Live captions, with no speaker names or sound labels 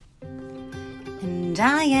And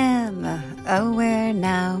I am Aware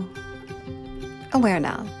Now. Aware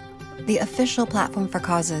Now, the official platform for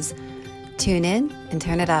causes. Tune in and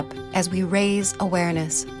turn it up as we raise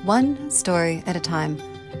awareness, one story at a time,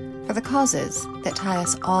 for the causes that tie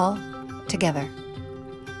us all together.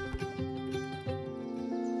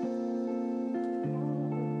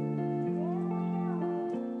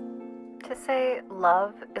 To say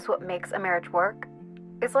love is what makes a marriage work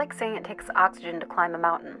is like saying it takes oxygen to climb a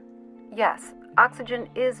mountain. Yes, oxygen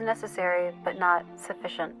is necessary, but not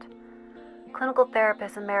sufficient. Clinical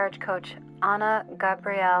therapist and marriage coach Anna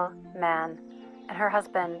Gabrielle Mann and her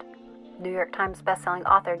husband, New York Times bestselling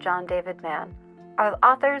author John David Mann, are the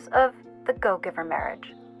authors of The Go-Giver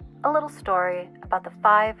Marriage, a little story about the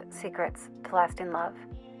 5 secrets to lasting love.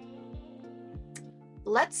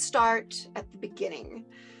 Let's start at the beginning.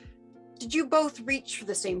 Did you both reach for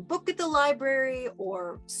the same book at the library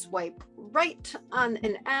or swipe right on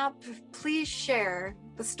an app? Please share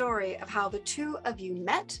the story of how the two of you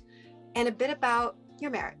met and a bit about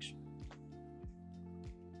your marriage.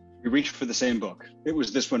 We reached for the same book. It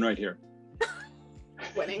was this one right here.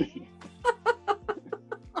 Winning.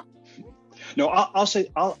 No, I'll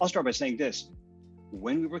start by saying this.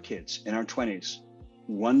 When we were kids in our 20s,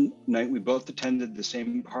 one night we both attended the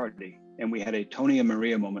same party and we had a Tony and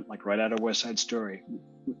Maria moment, like right out of West Side Story.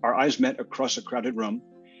 Our eyes met across a crowded room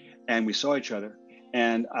and we saw each other.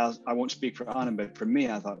 And I won't speak for Anna, but for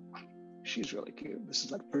me, I thought, she's really cute. This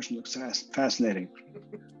is that person looks fascinating.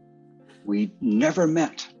 We never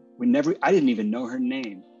met. I didn't even know her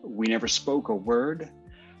name. We never spoke a word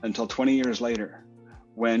until 20 years later,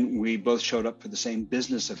 when we both showed up for the same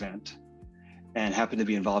business event and happened to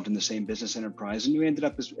be involved in the same business enterprise. And we ended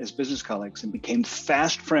up as business colleagues and became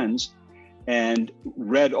fast friends and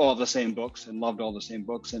read all the same books and loved all the same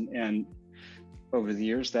books. And over the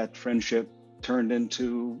years, that friendship turned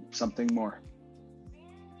into something more.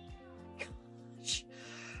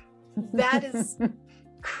 That is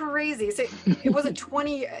crazy. So it wasn't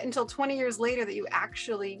until 20 years later that you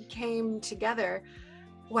actually came together.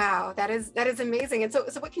 Wow, that is amazing. And so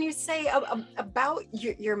what can you say about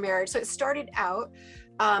your marriage? So it started out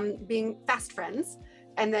being fast friends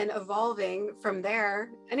and then evolving from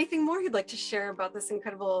there. Anything more you'd like to share about this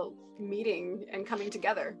incredible meeting and coming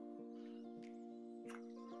together?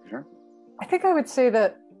 Sure. I think I would say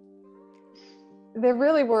that there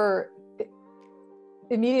really were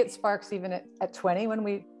immediate sparks even at 20 when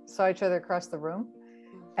we saw each other across the room.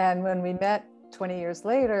 And when we met 20 years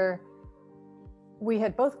later, we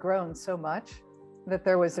had both grown so much that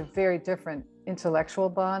there was a very different intellectual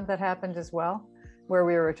bond that happened as well, where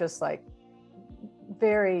we were just like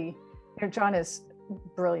very, John is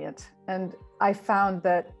brilliant. And I found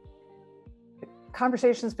that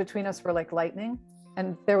conversations between us were like lightning,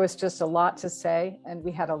 and there was just a lot to say, and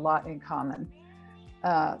we had a lot in common.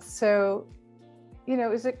 It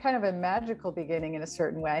was a kind of a magical beginning in a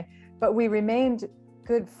certain way, but we remained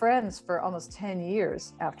good friends for almost 10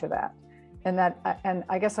 years after that. And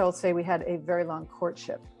I guess I will say we had a very long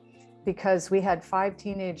courtship because we had 5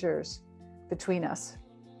 teenagers between us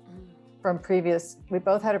we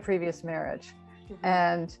both had a previous marriage. Mm-hmm.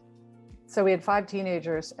 And so we had 5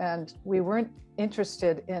 teenagers and we weren't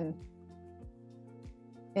interested in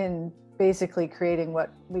basically creating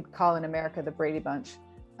what we'd call in America the Brady Bunch.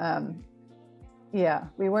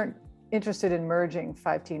 We weren't interested in merging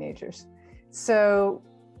 5 teenagers. So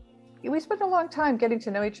we spent a long time getting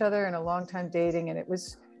to know each other and a long time dating. And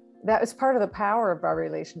that was part of the power of our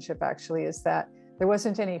relationship, actually, is that there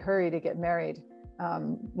wasn't any hurry to get married.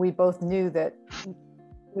 We both knew that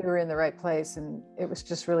we were in the right place. And it was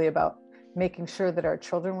just really about making sure that our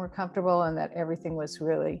children were comfortable and that everything was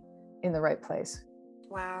really in the right place.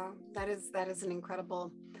 Wow. That is an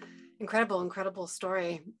incredible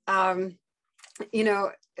story.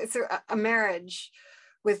 It's a marriage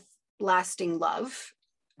with lasting love,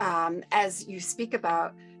 as you speak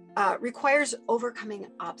about, requires overcoming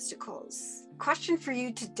obstacles. Question for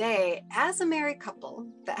you today, as a married couple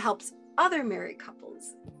that helps other married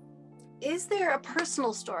couples, is there a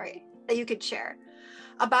personal story that you could share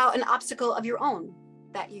about an obstacle of your own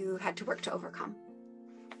that you had to work to overcome?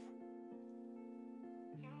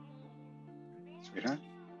 Sweetheart?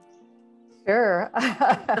 Sure.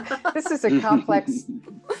 This is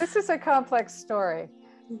a complex story.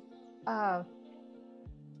 Not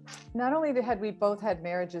only had we both had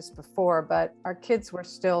marriages before, but our kids were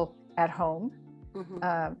still at home.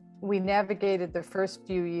 Mm-hmm. We navigated the first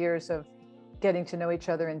few years of getting to know each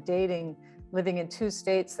other and dating, living in 2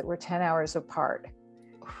 states that were 10 hours apart.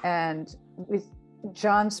 And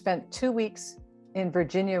John spent 2 weeks in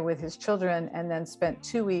Virginia with his children and then spent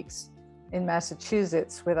 2 weeks in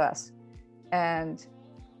Massachusetts with us. And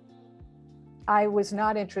I was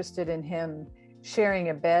not interested in him sharing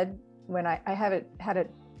a bed when I had a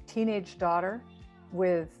teenage daughter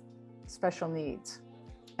with special needs.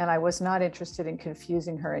 And I was not interested in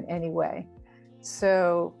confusing her in any way.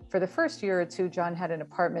 So for the first year or two, John had an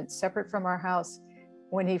apartment separate from our house.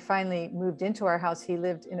 When he finally moved into our house, he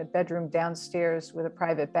lived in a bedroom downstairs with a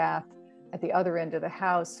private bath at the other end of the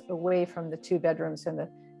house, away from the 2 bedrooms and the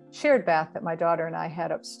shared bath that my daughter and I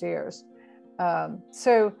had upstairs.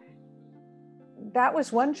 So that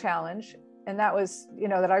was one challenge. And that was,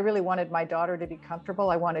 that I really wanted my daughter to be comfortable.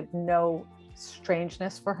 I wanted no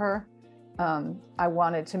strangeness for her. I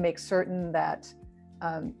wanted to make certain that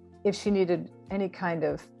if she needed any kind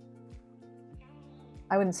of,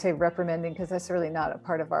 I wouldn't say reprimanding, because that's really not a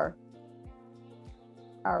part of our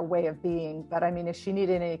way of being. But I mean, if she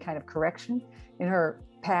needed any kind of correction in her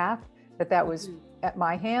path, that was at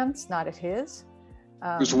my hands, not at his.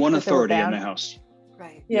 There's one authority in the house.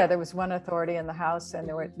 Right. Yeah, there was one authority in the house, and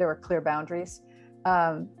there were clear boundaries.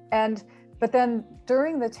 But then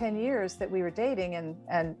during the 10 years that we were dating,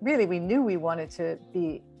 and really we knew we wanted to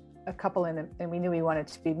be a couple and we knew we wanted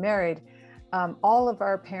to be married, all of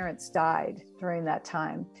our parents died during that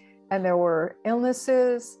time. And there were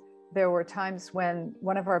illnesses. There were times when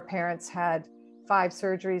one of our parents had 5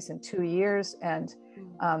 surgeries in 2 years. And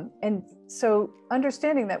so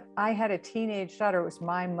understanding that I had a teenage daughter, it was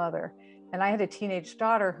my mother, and I had a teenage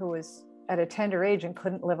daughter who was at a tender age and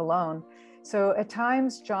couldn't live alone. So at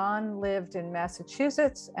times, John lived in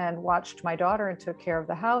Massachusetts and watched my daughter and took care of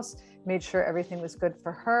the house, made sure everything was good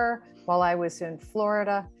for her, while I was in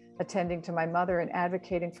Florida, attending to my mother and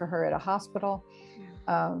advocating for her at a hospital.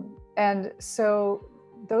 And so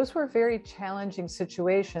those were very challenging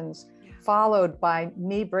situations, followed by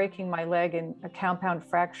me breaking my leg in a compound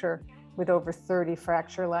fracture with over 30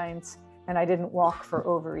 fracture lines. And I didn't walk for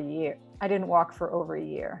over a year.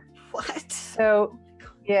 What? So,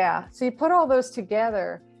 yeah. So you put all those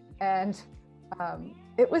together, and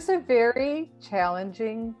it was a very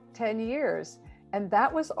challenging 10 years. And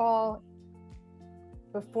that was all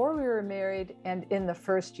before we were married and in the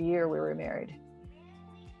first year we were married.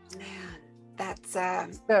 Man, that's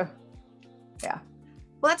so, yeah.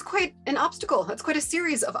 Well, that's quite an obstacle. That's quite a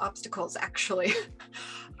series of obstacles, actually.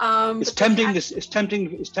 It's tempting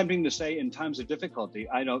to say in times of difficulty.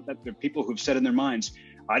 I know that there are people who've said in their minds,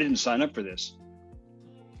 "I didn't sign up for this."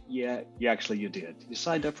 Yeah, you did. You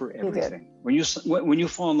signed up for everything. When you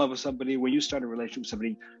fall in love with somebody, when you start a relationship with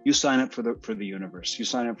somebody, you sign up for the universe. You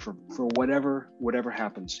sign up for whatever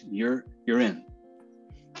happens. You're in.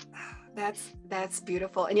 That's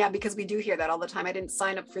beautiful. And yeah, because we do hear that all the time. I didn't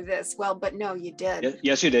sign up for this. Well, but no, you did.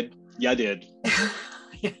 Yes, you did. Yeah, I did.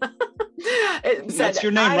 Yeah. That's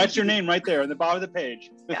your name. Write your name right there on the bottom of the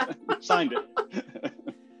page. Yeah. Signed it.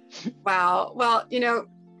 Wow. Well,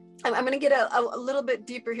 I'm going to get a little bit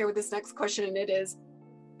deeper here with this next question, and it is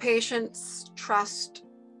patience, trust,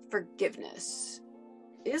 forgiveness.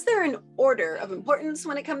 Is there an order of importance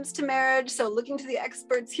when it comes to marriage? So looking to the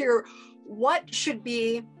experts here, what should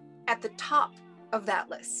be at the top of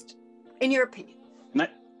that list, in your opinion?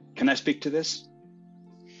 Can I speak to this?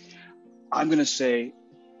 I'm going to say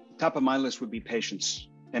top of my list would be patience.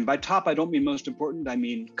 And by top, I don't mean most important. I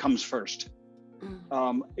mean comes first.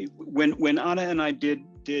 When Anna and I did,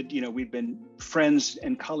 we've been friends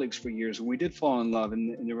and colleagues for years. When we did fall in love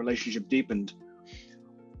and the relationship deepened,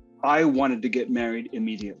 I wanted to get married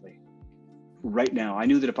immediately, right now. I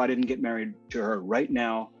knew that if I didn't get married to her right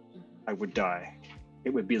now, I would die.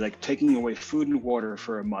 It would be like taking away food and water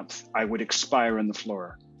for a month. I would expire on the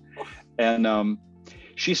floor. And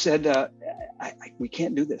she said, we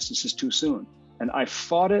can't do this. This is too soon. And I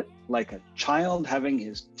fought it like a child having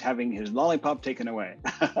his lollipop taken away.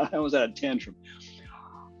 I was at a tantrum.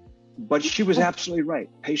 But she was absolutely right.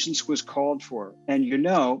 Patience was called for. And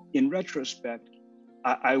in retrospect,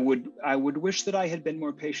 I would wish that I had been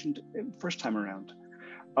more patient first time around.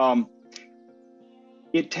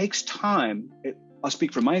 It takes time. I'll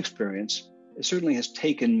speak from my experience. It certainly has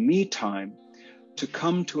taken me time to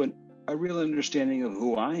come to a real understanding of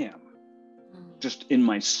who I am, just in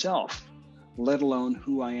myself, let alone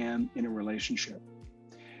who I am in a relationship.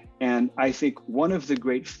 And I think one of the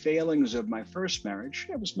great failings of my first marriage,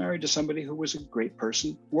 I was married to somebody who was a great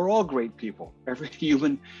person. We're all great people. Every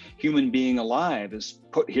human being alive is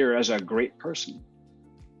put here as a great person.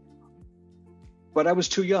 But I was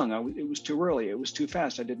too young. It was too early. It was too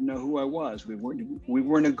fast. I didn't know who I was. We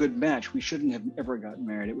weren't a good match. We shouldn't have ever gotten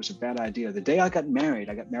married. It was a bad idea. The day I got married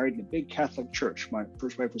in a big Catholic church. My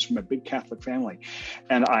first wife was from a big Catholic family,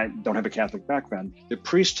 and I don't have a Catholic background. The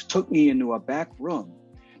priest took me into a back room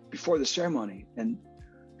before the ceremony and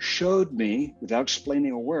showed me, without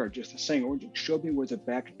explaining a word, just saying a word, showed me where the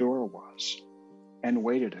back door was and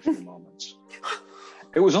waited a few moments.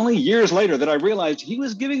 It was only years later that I realized he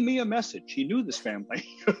was giving me a message. He knew this family.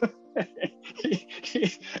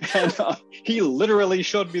 He literally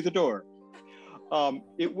showed me the door.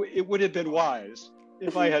 It would have been wise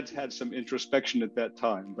if I had had some introspection at that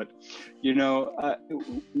time. But,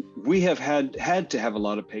 we have had to have a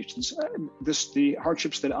lot of patience. The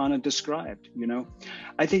hardships that Anna described,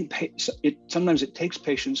 I think sometimes it takes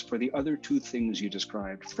patience for the other two things you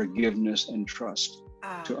described, forgiveness and trust,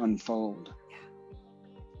 to unfold.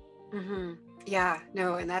 Mm-hmm. Yeah,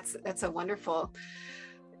 no, and that's a wonderful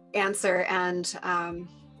answer. And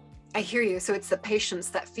I hear you. So it's the patience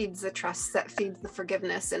that feeds the trust, that feeds the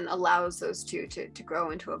forgiveness, and allows those two to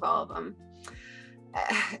grow and to evolve.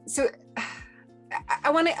 So I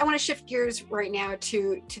want to shift gears right now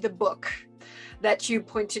to the book that you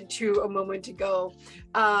pointed to a moment ago.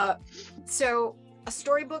 So a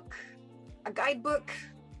storybook, a guidebook,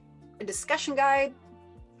 a discussion guide,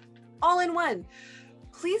 all in one.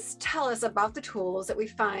 Please tell us about the tools that we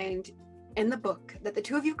find in the book that the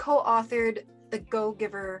two of you co-authored, The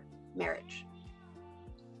Go-Giver Marriage.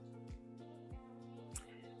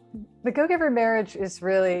 The Go-Giver Marriage is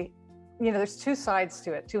really, there's two sides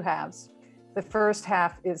to it, two halves. The first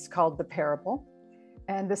half is called the parable,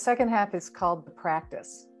 and the second half is called the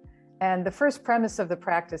practice. And the first premise of the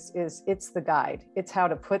practice is it's the guide. It's how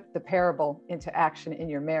to put the parable into action in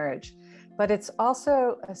your marriage. But it's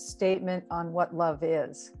also a statement on what love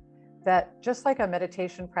is. That just like a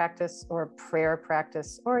meditation practice or a prayer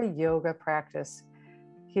practice or a yoga practice,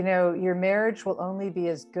 your marriage will only be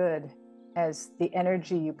as good as the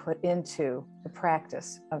energy you put into the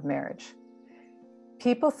practice of marriage.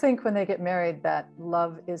 People think when they get married that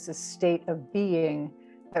love is a state of being,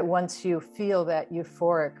 that once you feel that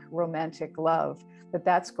euphoric romantic love,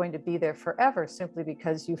 that's going to be there forever simply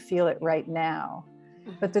because you feel it right now.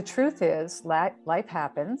 But the truth is, life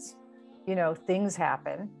happens, things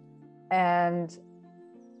happen. And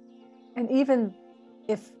even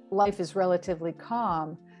if life is relatively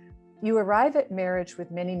calm, you arrive at marriage with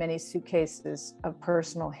many, many suitcases of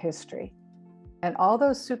personal history. And all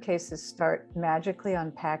those suitcases start magically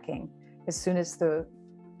unpacking as soon as the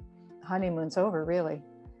honeymoon's over, really.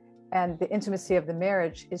 And the intimacy of the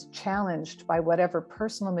marriage is challenged by whatever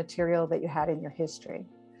personal material that you had in your history.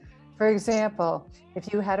 For example,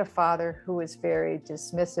 if you had a father who was very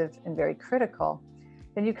dismissive and very critical,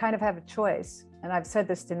 then you kind of have a choice. And I've said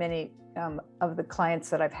this to many of the clients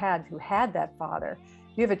that I've had who had that father.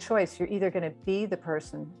 You have a choice. You're either going to be the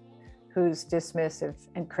person who's dismissive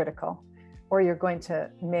and critical, or you're going to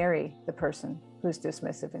marry the person who's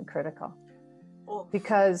dismissive and critical.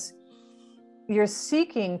 Because you're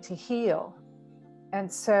seeking to heal.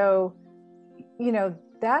 And so,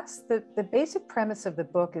 that's the basic premise of the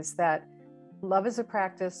book, is that love is a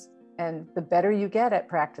practice, and the better you get at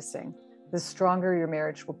practicing, the stronger your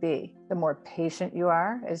marriage will be. The more patient you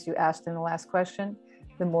are, as you asked in the last question,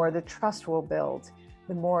 the more the trust will build,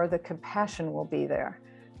 the more the compassion will be there.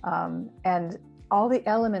 And all the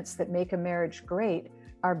elements that make a marriage great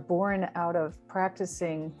are born out of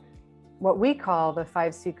practicing what we call the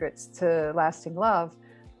 5 secrets to lasting love.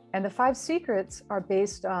 And the 5 secrets are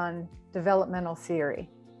based on developmental theory.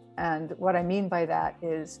 And what I mean by that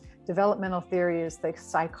is developmental theory is the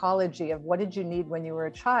psychology of what did you need when you were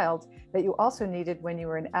a child that you also needed when you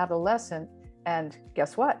were an adolescent. And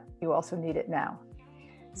guess what? You also need it now.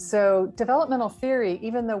 So developmental theory,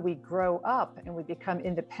 even though we grow up and we become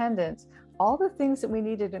independent, all the things that we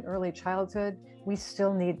needed in early childhood, we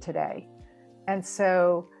still need today. And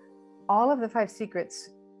so all of the 5 secrets,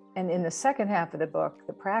 and in the second half of the book,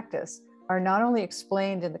 the practice, are not only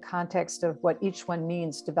explained in the context of what each one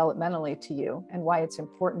means developmentally to you and why it's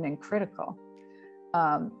important and critical,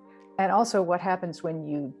 and also what happens when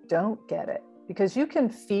you don't get it. Because you can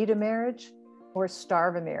feed a marriage or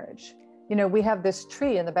starve a marriage. We have this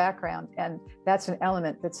tree in the background, and that's an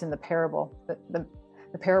element that's in the parable.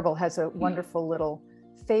 The parable has a wonderful little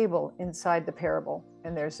fable inside the parable,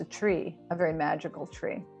 and there's a tree, a very magical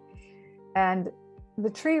tree. And the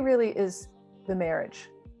tree really is the marriage.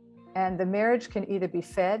 And the marriage can either be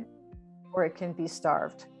fed or it can be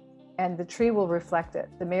starved. And the tree will reflect it.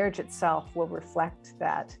 The marriage itself will reflect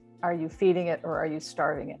that. Are you feeding it or are you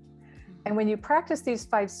starving it? And when you practice these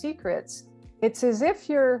 5 secrets, it's as if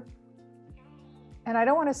you're, and I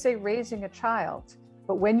don't want to say raising a child,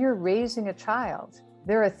 but when you're raising a child,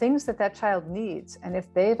 there are things that child needs. And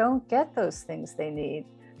if they don't get those things they need,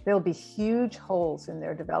 there'll be huge holes in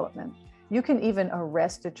their development. You can even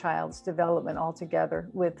arrest a child's development altogether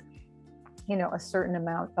with, a certain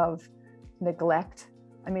amount of neglect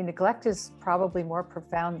I mean, neglect is probably more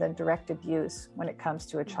profound than direct abuse when it comes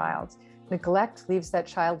to a child. Neglect leaves that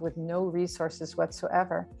child with no resources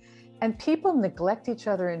whatsoever. And people neglect each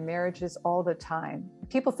other in marriages all the time.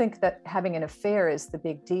 People think that having an affair is the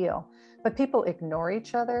big deal, but people ignore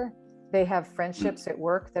each other. They have friendships at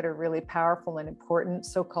work that are really powerful and important,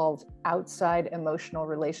 so-called outside emotional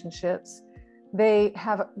relationships.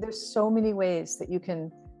 There's so many ways that you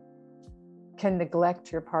can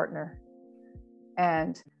neglect your partner.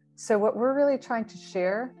 And so what we're really trying to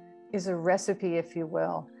share is a recipe, if you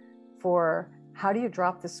will, for how do you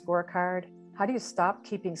drop the scorecard? How do you stop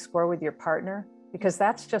keeping score with your partner? Because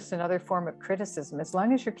that's just another form of criticism. As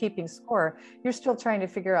long as you're keeping score, you're still trying to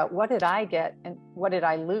figure out, what did I get and what did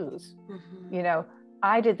I lose? Mm-hmm. You know,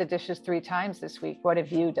 I did the dishes 3 times this week. What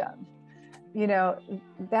have you done? You know,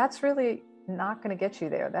 that's really not going to get you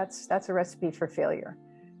there. That's a recipe for failure.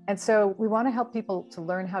 And so we want to help people to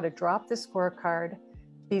learn how to drop the scorecard,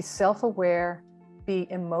 be self-aware, be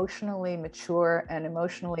emotionally mature and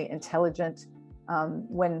emotionally intelligent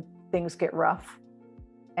when things get rough,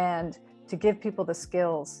 and to give people the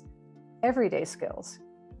skills, everyday skills,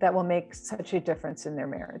 that will make such a difference in their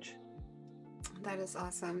marriage. That is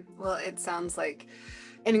awesome. Well, it sounds like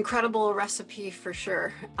an incredible recipe for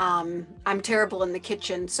sure. I'm terrible in the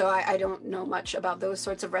kitchen, so I don't know much about those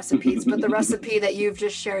sorts of recipes, but the recipe that you've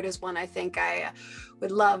just shared is one I think I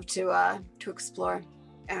would love to explore.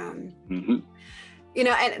 You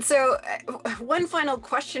know, and so one final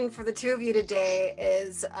question for the two of you today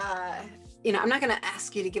is, you know, I'm not going to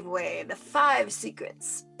ask you to give away the 5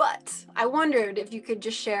 secrets, but I wondered if you could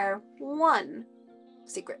just share one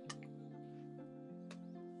secret.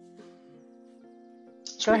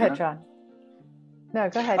 Go ahead, John. No,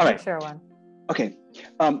 go ahead. You share one. Okay.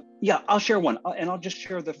 Yeah, I'll share one, and I'll just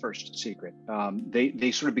share the first secret.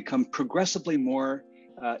 They sort of become progressively more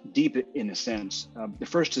deep in a sense. The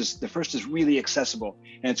first is really accessible,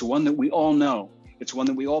 and it's one that we all know. It's one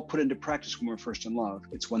that we all put into practice when we're first in love.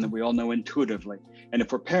 It's one that we all know intuitively. And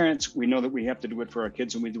if we're parents, we know that we have to do it for our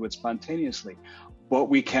kids, and we do it spontaneously. But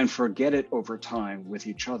we can forget it over time with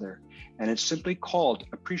each other. And it's simply called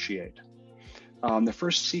appreciate. The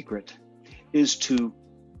first secret is to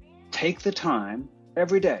take the time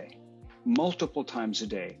every day, multiple times a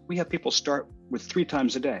day. We have people start with 3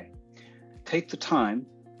 times a day. Take the time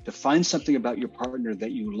to find something about your partner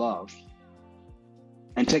that you love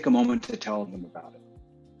and take a moment to tell them about it.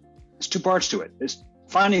 There's 2 parts to it. There's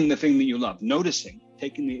finding the thing that you love, noticing,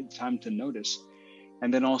 taking the time to notice,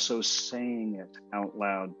 and then also saying it out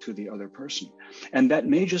loud to the other person. And that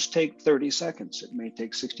may just take 30 seconds. It may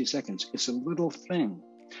take 60 seconds. It's a little thing.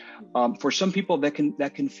 For some people that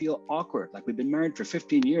can feel awkward. Like, we've been married for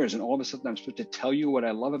 15 years and all of a sudden I'm supposed to tell you what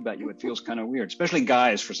I love about you. It feels kind of weird, especially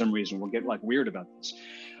guys. For some reason will get like weird about this.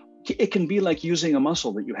 It can be like using a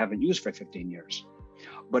muscle that you haven't used for 15 years.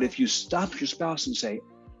 But if you stop your spouse and say,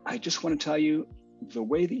 I just want to tell you, the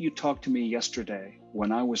way that you talked to me yesterday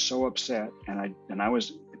when I was so upset and I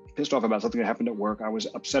was pissed off about something that happened at work, I was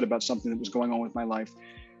upset about something that was going on with my life,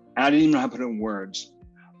 and I didn't even know how to put it in words,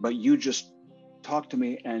 but you just talked to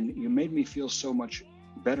me and you made me feel so much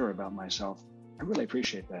better about myself. I really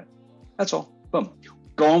appreciate that. That's all. Boom.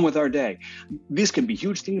 Go on with our day. These can be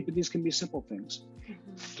huge things, but these can be simple things.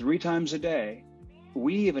 3 times a day.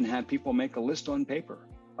 We even have people make a list on paper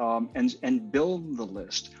and build the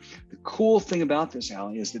list. The cool thing about this,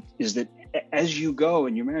 Allie, is that as you go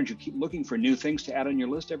in your marriage, you keep looking for new things to add on your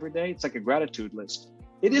list every day. It's like a gratitude list.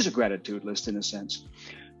 It is a gratitude list in a sense.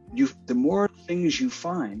 The more things you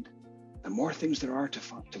find, the more things there are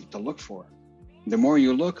to look for. The more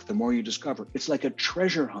you look, the more you discover. It's like a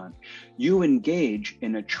treasure hunt. You engage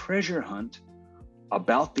in a treasure hunt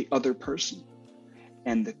about the other person.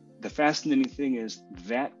 And the fascinating thing is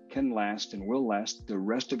that can last and will last the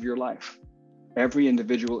rest of your life. Every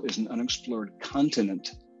individual is an unexplored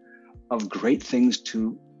continent of great things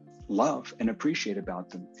to love and appreciate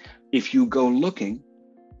about them. If you go looking,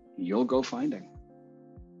 you'll go finding.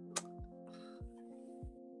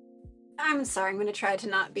 I'm sorry, I'm going to try to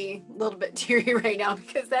not be a little bit teary right now,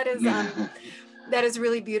 because that is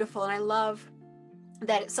really beautiful. And I love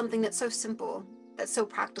that it's something that's so simple, that's so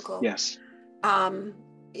practical. Yes.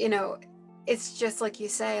 You know, it's just like you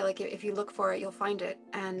say, like if you look for it, you'll find it.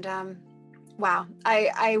 And wow,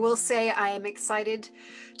 I will say I am excited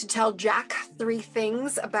to tell Jack 3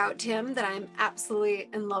 things about Tim that I'm absolutely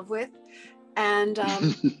in love with. And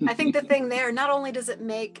I think the thing there, not only does it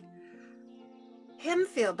make him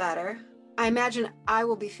feel better, I imagine I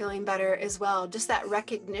will be feeling better as well. Just that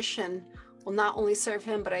recognition will not only serve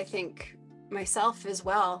him, but I think myself as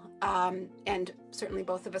well, and certainly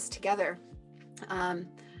both of us together.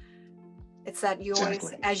 It's that you Exactly.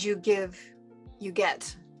 always, as you give, you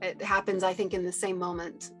get. It happens, I think, in the same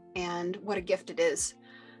moment. And what a gift it is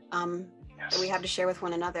that we have to share with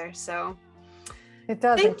one another. So it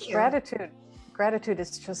does. Thank you. Gratitude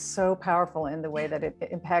is just so powerful in the way that it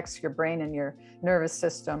impacts your brain and your nervous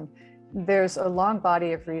system. There's a long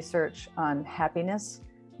body of research on happiness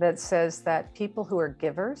that says that people who are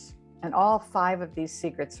givers, and all 5 of these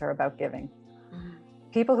secrets are about giving.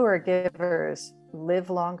 People who are givers live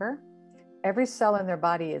longer. Every cell in their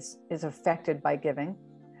body is affected by giving.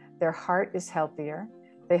 Their heart is healthier.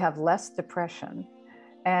 They have less depression.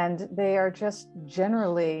 And they are just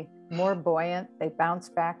generally more buoyant. They bounce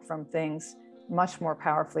back from things much more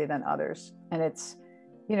powerfully than others. And it's,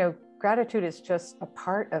 gratitude is just a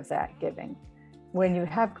part of that giving. When you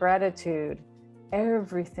have gratitude,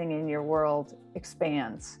 everything in your world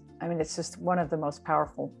expands. I mean, it's just one of the most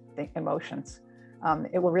powerful emotions.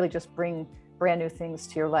 It will really just bring brand new things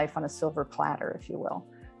to your life on a silver platter, if you will.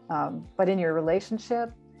 But in your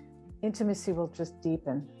relationship, intimacy will just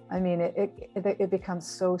deepen. I mean, it becomes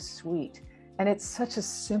so sweet. And it's such a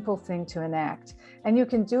simple thing to enact. And you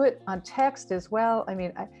can do it on text as well. I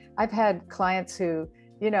mean, I've had clients who,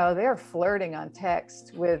 they're flirting on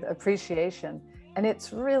text with appreciation. And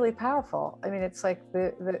it's really powerful. I mean, it's like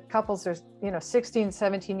the couples are, 16,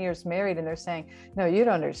 17 years married, and they're saying, no, you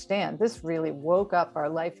don't understand. This really woke up our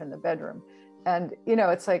life in the bedroom. And,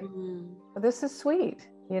 it's like, this is sweet.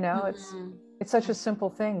 It's such a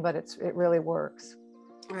simple thing, but it really works.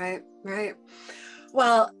 Right.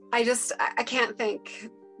 Well, I can't thank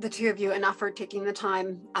the 2 of you enough for taking the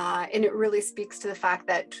time. And it really speaks to the fact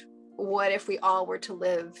that what if we all were to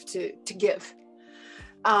live to give?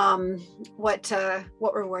 What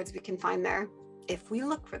rewards we can find there if we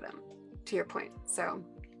look for them, to your point. So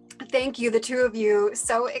thank you, the 2 of you.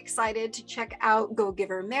 So excited to check out Go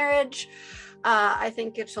Giver Marriage. I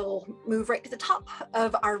think it'll move right to the top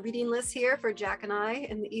of our reading list here for Jack and I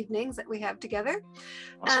in the evenings that we have together.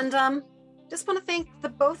 Awesome. And just want to thank the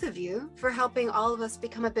both of you for helping all of us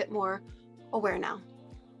become a bit more aware now.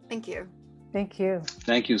 Thank you. Thank you.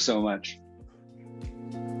 Thank you so much.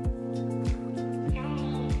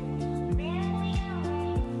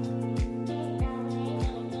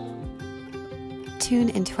 Tune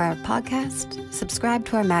into our podcast, subscribe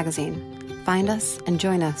to our magazine, find us and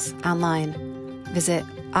join us online. Visit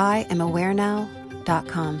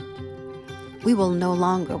IamAwareNow.com. We will no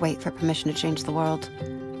longer wait for permission to change the world.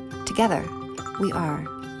 Together, we are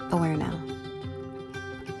aware now.